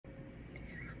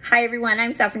Hi everyone,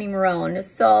 I'm Stephanie Marone.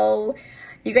 So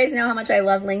you guys know how much I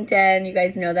love LinkedIn. You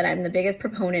guys know that I'm the biggest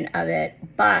proponent of it,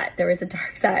 but there is a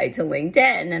dark side to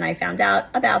LinkedIn and I found out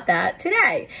about that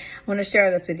today. I want to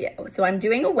share this with you. So I'm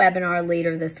doing a webinar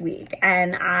later this week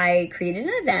and I created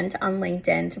an event on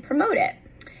LinkedIn to promote it.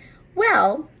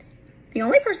 Well, the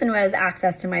only person who has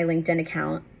access to my LinkedIn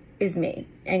account is me.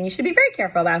 And you should be very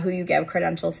careful about who you give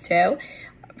credentials to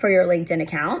for your LinkedIn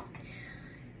account.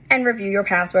 And review your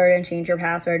password and change your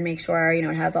password. Make sure,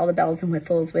 it has all the bells and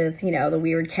whistles with, the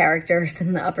weird characters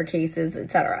and the uppercases,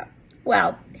 etc.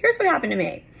 Well, here's what happened to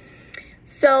me.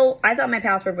 So I thought my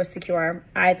password was secure.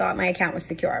 I thought my account was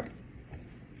secure.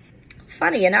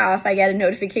 Funny enough, I get a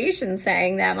notification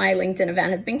saying that my LinkedIn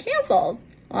event has been canceled.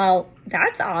 Well,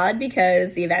 that's odd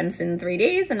because the event's in 3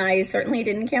 days and I certainly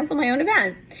didn't cancel my own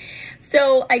event.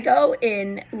 So I go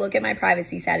in, look at my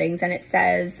privacy settings and it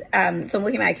says, so I'm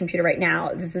looking at my computer right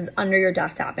now. This is under your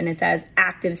desktop and it says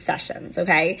active sessions,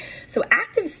 okay? So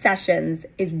active sessions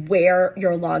is where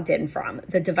you're logged in from.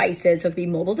 The devices, so it could be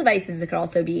mobile devices, it could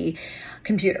also be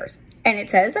computers. And it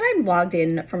says that I'm logged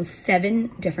in from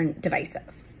 7 different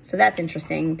devices. So that's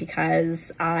interesting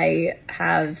because I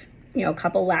have a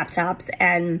couple laptops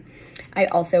and I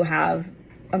also have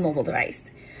a mobile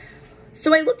device.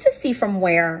 So I look to see from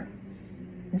where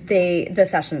the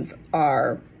sessions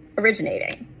are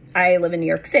originating. I live in New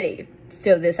York City,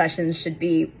 so the sessions should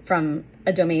be from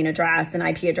a domain address, an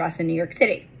IP address in New York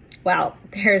City. Well,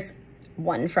 there's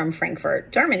one from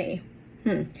Frankfurt, Germany.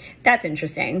 That's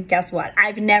interesting. Guess what?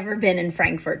 I've never been in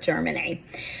Frankfurt, Germany.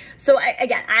 So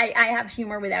I have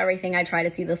humor with everything. I try to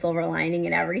see the silver lining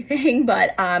in everything,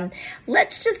 but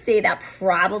let's just say that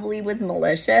probably was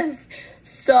malicious.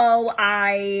 So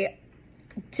I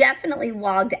definitely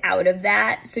logged out of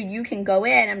that. So you can go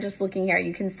in, I'm just looking here,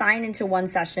 you can sign into one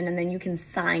session and then you can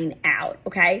sign out,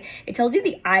 okay? It tells you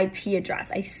the IP address.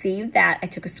 I saved that, I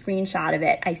took a screenshot of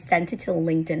it, I sent it to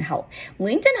LinkedIn Help.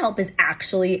 LinkedIn Help is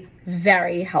actually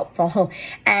very helpful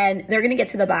and they're gonna get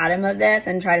to the bottom of this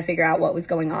and try to figure out what was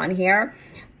going on here.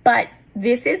 But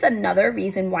this is another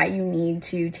reason why you need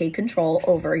to take control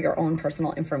over your own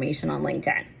personal information on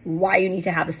LinkedIn, why you need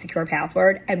to have a secure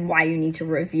password, and why you need to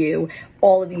review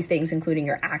all of these things, including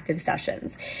your active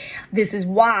sessions. This is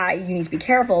why you need to be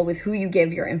careful with who you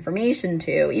give your information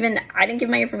to. Even I didn't give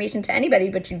my information to anybody,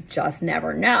 but you just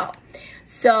never know.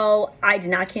 So I did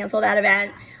not cancel that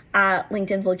event.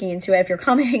 LinkedIn's looking into it. If you're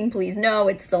coming, please know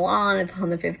it's still on. It's on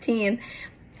the 15th.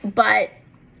 But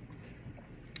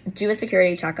do a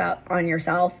security checkup on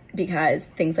yourself because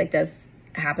things like this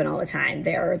happen all the time.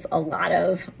 There's a lot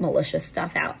of malicious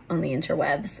stuff out on the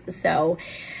interwebs. So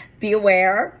be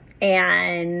aware,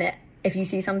 and if you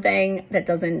see something that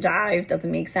doesn't jive, doesn't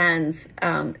make sense,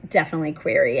 definitely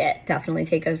query it. Definitely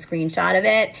take a screenshot of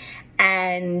it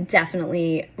and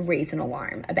definitely raise an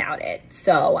alarm about it.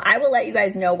 So I will let you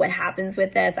guys know what happens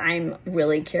with this. I'm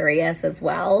really curious as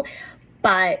well,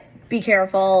 but be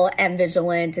careful and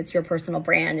vigilant. It's your personal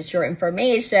brand. It's your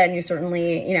information. You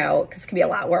certainly, because it could be a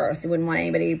lot worse. You wouldn't want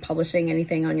anybody publishing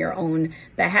anything on your own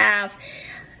behalf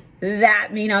that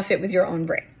may not fit with your own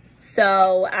brand.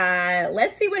 So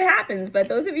let's see what happens. But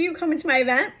those of you coming to my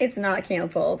event, it's not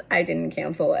canceled. I didn't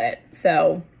cancel it.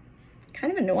 So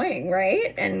kind of annoying,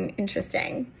 right? And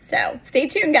interesting. So stay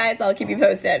tuned, guys. I'll keep you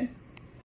posted.